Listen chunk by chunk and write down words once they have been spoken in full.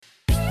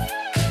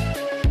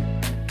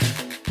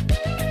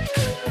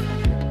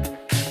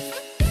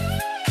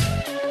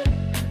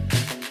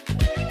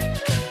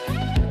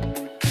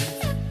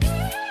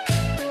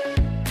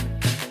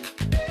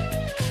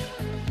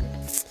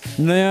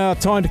Now,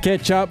 time to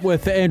catch up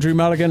with Andrew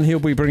Mulligan. He'll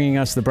be bringing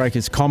us the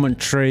Breakers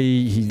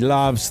commentary. He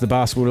loves the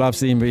basketball, loves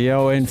the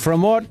NBL. And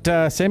from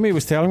what Sammy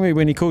was telling me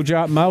when he called you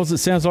up, Miles, it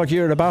sounds like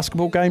you're at a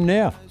basketball game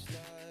now.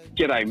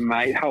 G'day,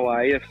 mate. How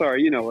are you?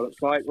 Sorry, you know what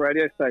it's like.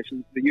 Radio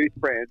stations, the youth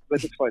brand. They're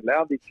just so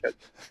loud, these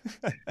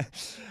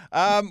kids.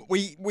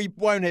 We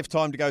won't have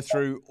time to go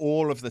through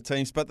all of the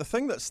teams, but the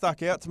thing that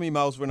stuck out to me,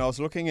 Miles, when I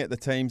was looking at the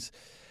teams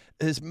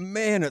is,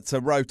 man, it's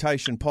a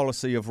rotation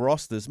policy of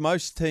rosters.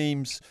 Most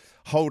teams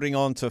holding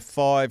on to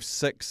 5,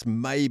 6,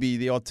 maybe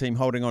the odd team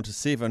holding on to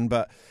 7,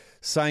 but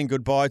saying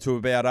goodbye to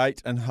about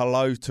 8 and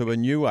hello to a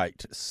new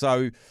 8.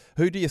 So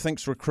who do you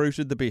think's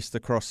recruited the best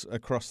across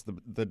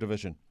the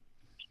division?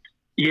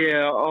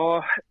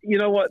 Yeah, you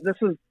know what? This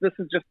is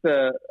just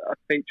a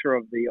feature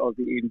of the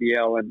Aussie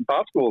NBL and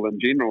basketball in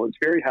general. It's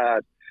very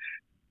hard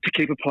to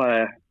keep a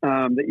player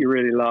that you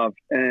really love.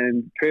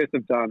 And Perth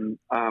have done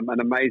an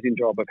amazing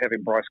job of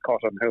having Bryce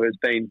Cotton, who has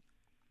been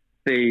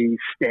the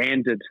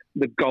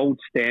gold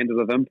standard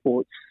of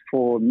imports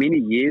for many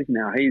years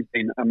now. He's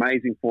been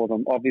amazing for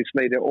them.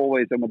 Obviously, they're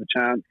always in with a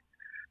chance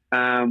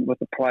with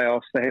the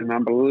playoffs. They had an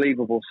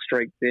unbelievable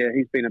streak there.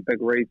 He's been a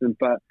big reason.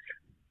 But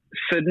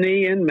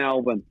Sydney and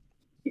Melbourne,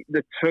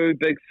 the two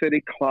big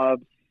city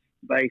clubs,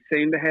 they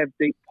seem to have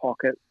deep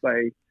pockets.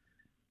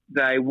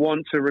 They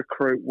want to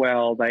recruit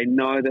well. They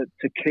know that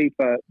to keep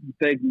a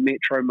big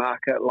metro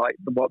market like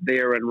what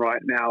they're in right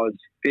now is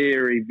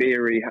very,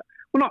 very,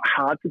 well, not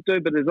hard to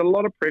do, but there's a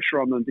lot of pressure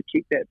on them to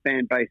keep that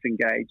fan base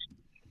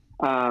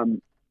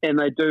engaged. And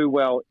they do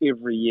well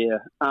every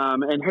year.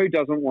 And who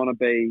doesn't want to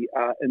be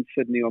in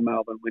Sydney or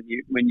Melbourne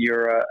when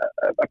you're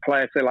a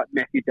player, say like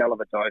Matthew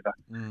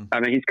Dellavedova? I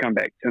mean, he's come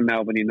back to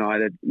Melbourne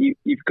United.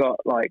 You've got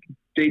like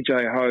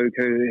DJ Hogue,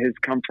 who has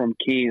come from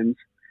Cairns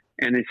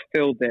and has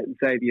filled that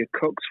Xavier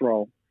Cooks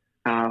role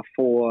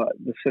for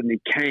the Sydney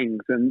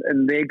Kings,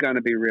 and they're going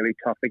to be really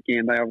tough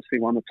again. They obviously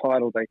won the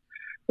title. They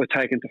were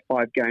taken to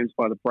 5 games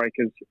by the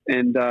Breakers,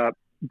 and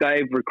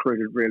they've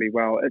recruited really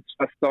well. It's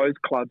just those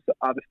clubs that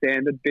are the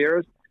standard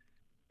bearers.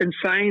 In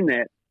saying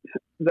that,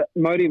 the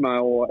Mody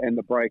Maor and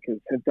the Breakers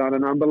have done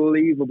an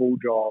unbelievable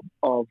job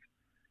of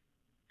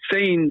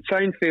saying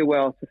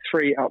farewell to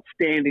 3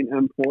 outstanding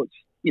imports.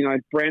 You know,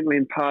 Brantley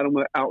and Pardon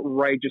were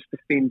outrageous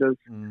defenders.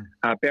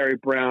 Barry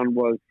Brown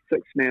was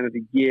 6th man of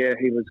the year.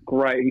 He was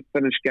great. He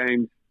finished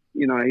games,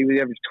 you know, he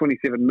averaged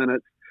 27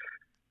 minutes.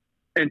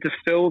 And to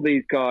fill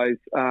these guys,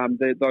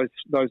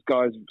 those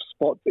guys'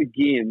 spots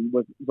again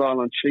with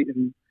Zylan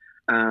Sheehan,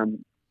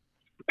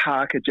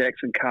 Parker,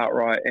 Jackson,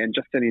 Cartwright, and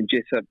Justinian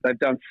Jessup, they've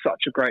done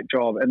such a great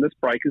job. And this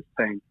Breakers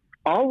team,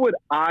 I would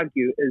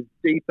argue, is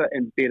deeper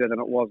and better than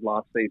it was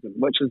last season,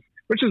 which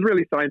is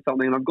really saying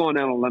something. And I've gone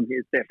out on a limb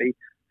here, Steffi.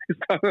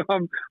 So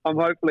I'm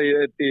hopefully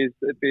it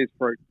bears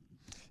fruit.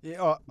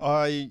 Yeah,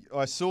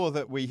 I saw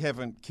that we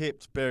haven't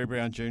kept Barry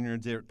Brown Jr.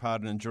 and Derek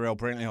Pardon and Jarrell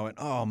Brantley. I went,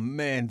 oh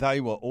man, they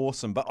were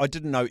awesome. But I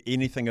didn't know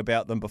anything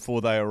about them before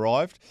they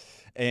arrived.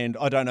 And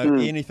I don't know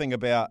anything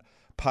about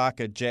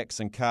Parker,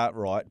 Jackson,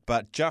 Cartwright.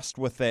 But just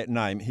with that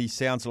name, he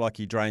sounds like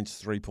he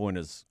drains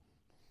 3-pointers.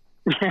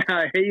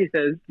 He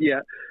is,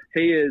 yeah.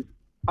 He is.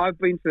 I've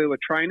been to a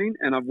training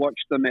and I've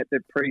watched them at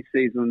their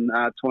pre-season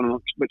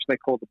tournament, which they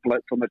call the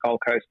Blitz on the Gold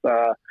Coast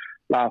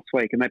last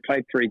week, and they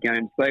played 3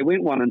 games. They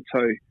went 1-2,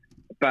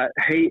 but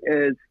he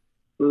is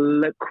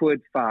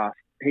liquid fast.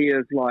 He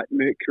is like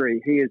mercury.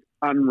 He is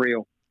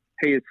unreal.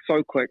 He is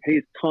so quick. He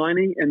is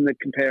tiny in the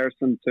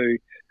comparison to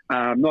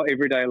not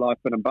everyday life,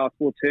 but in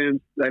basketball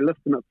terms. They list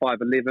him at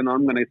 5'11".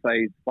 I'm going to say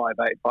he's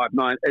 5'8",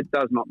 5'9". It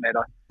does not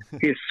matter.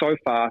 He is so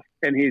fast,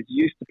 and he's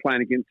used to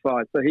playing against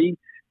size. So he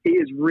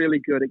is really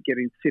good at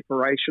getting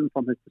separation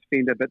from his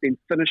defender, but then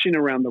finishing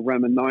around the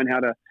rim and knowing how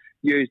to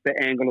use the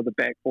angle of the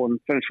backboard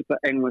and finish with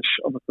the English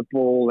with the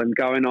ball and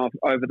going off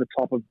over the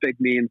top of big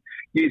men,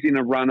 using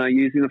a runner,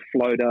 using a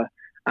floater.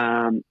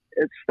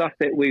 It's stuff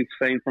that we've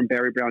seen from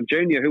Barry Brown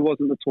Jr., who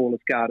wasn't the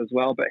tallest guard as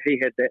well, but he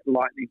had that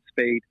lightning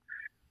speed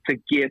to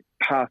get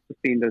past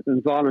defenders.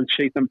 And Zylan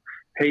Sheehan,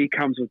 he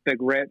comes with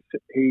big reps.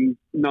 He's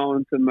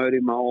known to Mody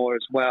Maor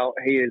as well.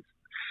 He is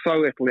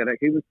so athletic.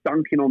 He was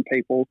dunking on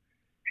people.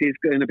 He's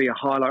going to be a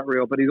highlight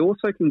reel, but he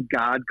also can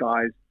guard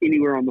guys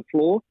anywhere on the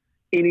floor,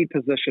 any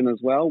position as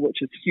well, which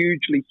is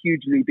hugely,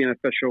 hugely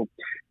beneficial.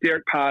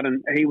 Derek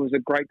Pardon, he was a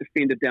great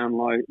defender down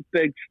low,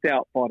 big,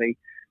 stout body,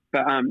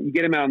 but you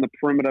get him out on the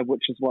perimeter,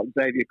 which is what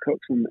Xavier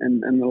Cooks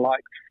and the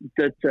likes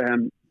did to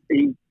him.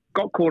 He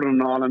got caught on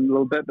an island a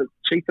little bit, but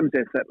Chetham's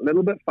asset, a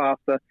little bit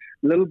faster, a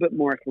little bit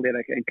more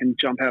athletic, and can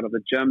jump out of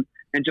the gym.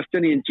 And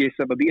Justinian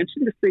Jessup, it'll be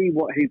interesting to see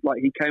what he's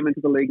like. He came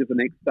into the league as an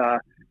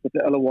ex-star with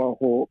the Illawarra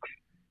Hawks.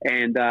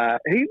 And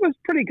he was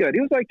pretty good. He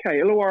was okay.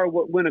 Illawarra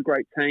win a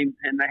great team,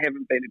 and they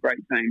haven't been a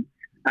great team.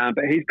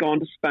 But he's gone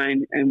to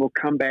Spain and will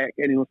come back,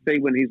 and he'll see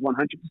when he's 100%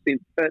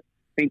 fit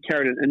and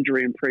carried an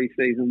injury in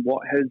pre-season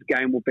what his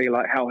game will be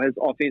like, how his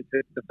offense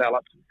has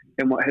developed,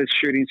 and what his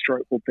shooting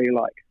stroke will be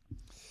like.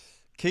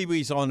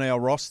 Kiwis on our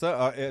roster,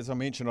 as I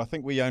mentioned, I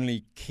think we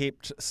only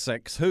kept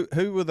 6.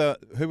 Who were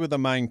the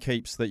main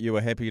keeps that you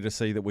were happy to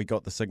see that we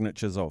got the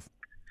signatures of?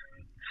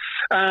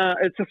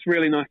 It's just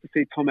really nice to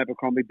see Tom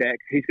Abercrombie back.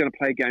 He's going to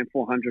play game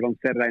 400 on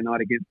Saturday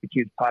night against the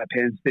Qs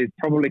Taipans. There's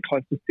probably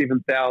close to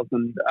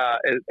 7,000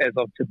 as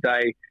of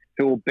today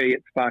who will be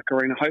at Spark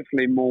Arena.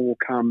 Hopefully more will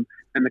come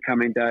in the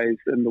coming days,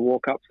 and the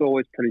World Cup's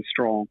always pretty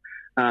strong.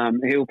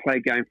 He'll play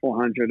game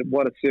 400.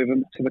 What a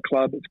servant to the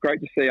club. It's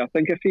great to see. I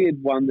think if he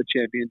had won the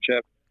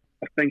championship,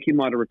 I think he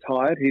might have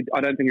retired.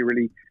 I don't think he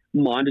really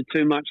minded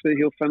too much that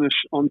he'll finish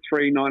on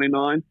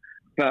 $3.99.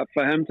 But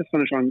for him to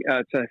finish on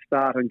to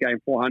start in game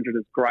 400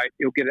 is great.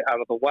 He'll get it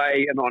out of the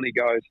way, and on he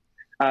goes.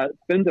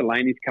 Finn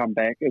Delaney's come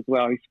back as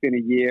well. He spent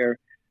a year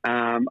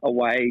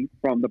away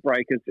from the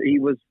Breakers. He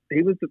was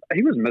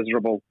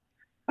miserable.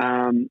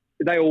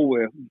 They all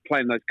were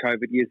playing those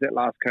COVID years, that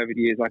last COVID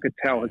years. I could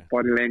tell his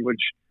body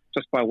language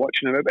just by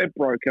watching him. It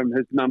broke him.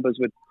 His numbers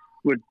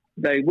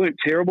they weren't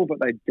terrible, but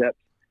they dipped.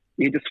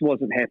 He just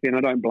wasn't happy, and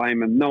I don't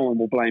blame him. No one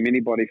will blame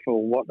anybody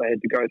for what they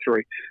had to go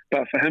through.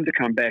 But for him to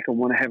come back and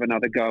want to have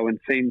another go and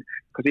see,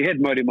 because he had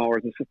Mody Moore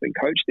as assistant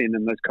coach then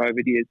in those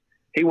COVID years,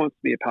 he wants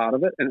to be a part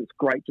of it, and it's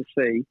great to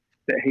see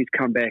that he's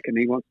come back and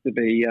he wants to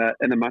be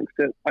in amongst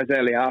it.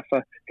 Isaiah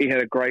Le'afa, he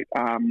had a great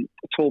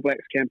Tall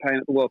Blacks campaign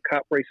at the World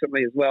Cup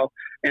recently as well.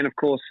 And, of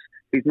course,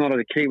 he's not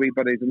a Kiwi,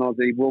 but he's an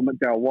Aussie, Will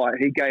McDowell-White.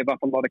 He gave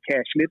up a lot of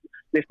cash,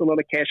 left a lot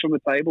of cash on the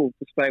table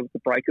to stay with the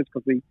Breakers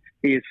because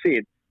he has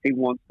said he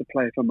wants to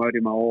play for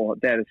Mody Maor.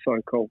 That is so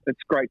cool.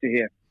 It's great to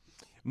hear.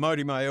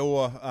 Mody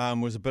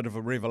Maor was a bit of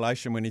a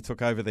revelation when he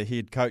took over the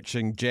head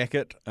coaching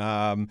jacket.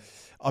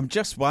 I'm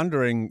just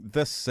wondering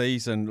this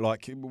season,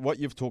 like what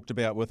you've talked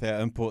about with our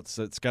inputs,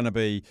 it's going to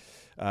be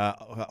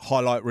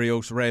highlight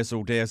reels,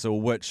 razzle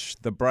dazzle, which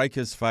the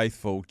Breakers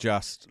faithful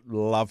just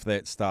love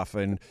that stuff.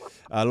 And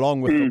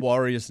along with the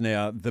Warriors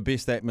now, the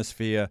best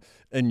atmosphere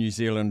in New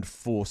Zealand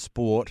for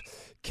sport.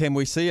 Can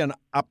we see an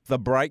up the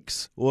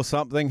brakes or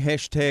something,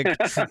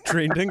 hashtag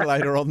trending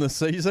later on this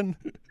season?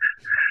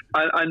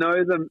 I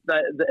know them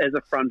that as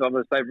a front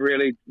office, they've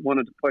really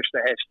wanted to push the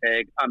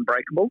hashtag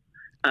unbreakable.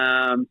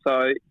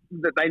 So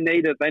they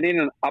need it. They need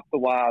an up the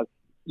wires.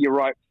 You're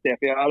right,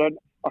 Staffy.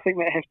 I think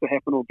that has to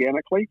happen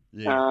organically.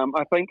 Yeah.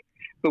 I think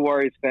the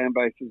Warriors fan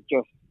base is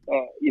just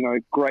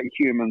great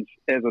humans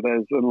as it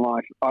is in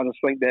life. I just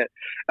think that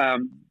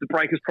the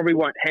Breakers probably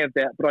won't have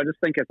that, but I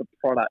just think as a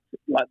product,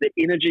 like the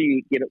energy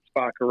you get at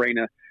Spark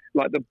Arena,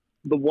 like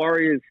the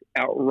Warriors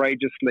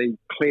outrageously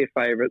clear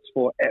favourites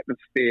for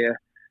atmosphere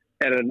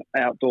at an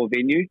outdoor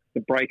venue.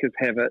 The Breakers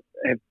have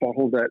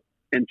bottled it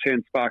and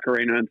turned Spark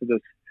Arena into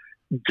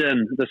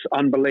this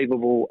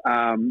unbelievable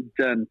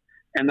din.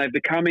 And they've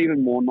become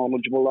even more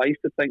knowledgeable. I used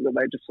to think that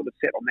they just sort of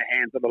sat on their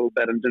hands a little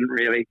bit and didn't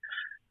really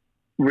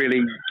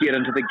get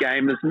into the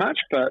game as much.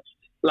 But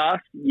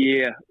last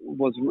season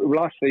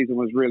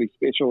was really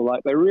special.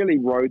 Like they really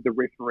rode the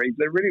referees.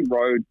 They really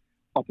rode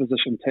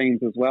opposition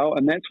teams as well.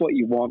 And that's what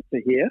you want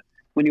to hear.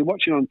 When you're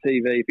watching on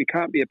TV, if you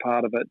can't be a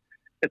part of it,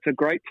 it's a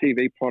great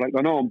TV product.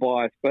 I know I'm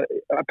biased, but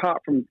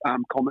apart from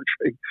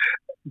commentary,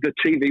 the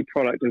TV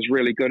product is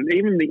really good. And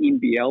even the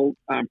NBL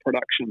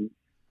production,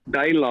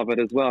 they love it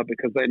as well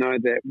because they know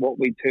that what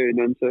we turn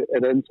into,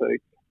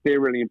 they're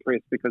really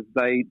impressed because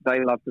they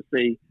love to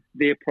see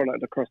their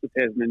product across the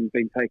Tasman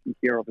being taken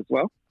care of as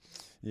well.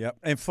 Yeah,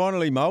 and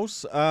finally,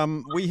 Moles,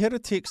 we had a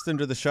text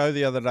into the show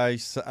the other day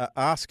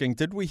asking,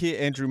 did we hear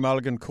Andrew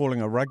Mulligan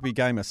calling a rugby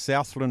game a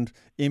Southland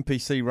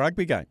NPC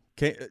rugby game?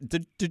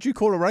 Did you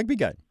call a rugby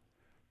game?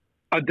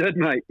 I did,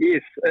 mate,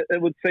 yes. It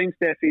would seem,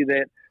 Staffy,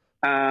 that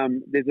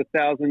there's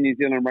 1,000 New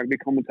Zealand rugby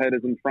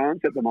commentators in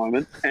France at the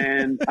moment,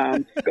 and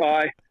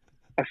Sky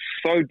are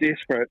so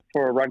desperate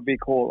for a rugby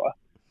caller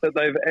that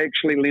they've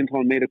actually lent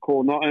on me to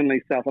call not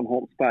only Southern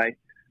Hawke's Bay,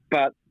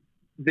 but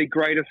the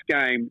greatest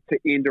game to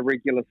end a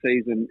regular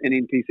season in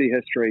NPC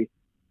history,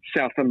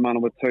 Southland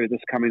Manawatu, this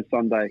coming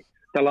Sunday.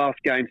 The last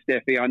game,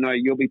 Staffy, I know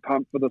you'll be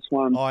pumped for this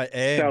one. I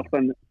am.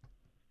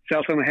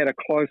 Southland had a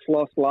close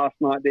loss last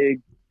night.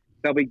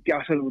 They'll be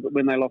gutted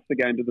when they lost the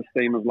game to the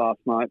Steamers last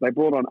night. They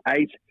brought on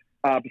 8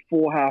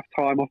 before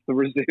half-time off the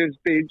reserves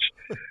bench.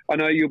 I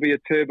know you'll be a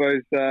Turbo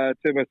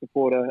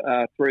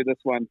supporter through this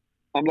one.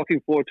 I'm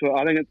looking forward to it.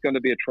 I think it's going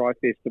to be a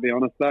tri-fest, to be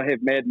honest. They'll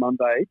have Mad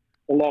Monday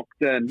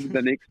locked in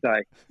the next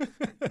day.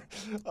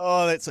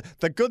 That's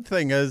the good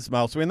thing is,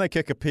 Miles, when they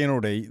kick a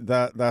penalty,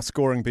 they're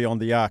scoring beyond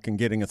the arc and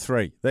getting a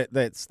 3.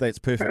 That's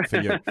perfect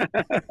for you.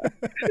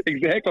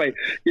 Exactly.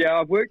 Yeah,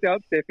 I've worked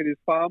out, Steph, there's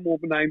far more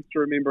names to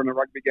remember in a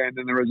rugby game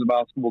than there is a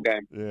basketball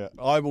game. Yeah,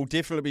 I will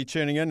definitely be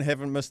tuning in.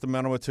 Haven't missed a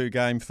Manawatu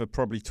game for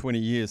probably 20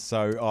 years,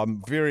 so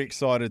I'm very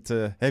excited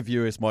to have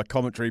you as my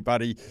commentary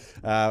buddy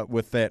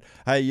with that.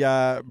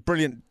 Hey,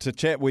 brilliant to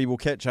chat. We will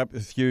catch up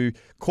with you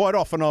quite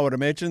often, I would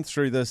imagine,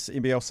 through this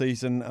NBL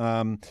season.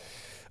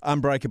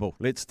 Unbreakable.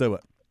 Let's do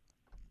it.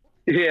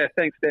 Yeah,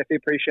 thanks, Staffy.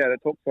 Appreciate it.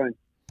 Talk soon.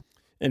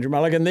 Andrew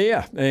Mulligan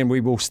there, and we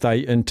will stay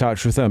in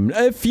touch with him.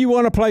 If you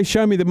want to play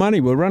Show Me the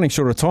Money, we're running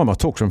short of time. I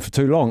talked to him for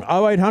too long.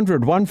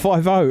 0800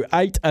 150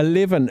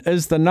 811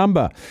 is the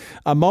number.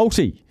 A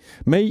multi.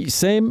 Me,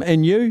 Sam,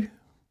 and you,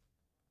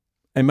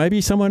 and maybe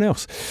someone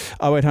else.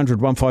 0800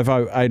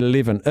 150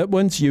 811. It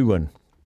wins, you win.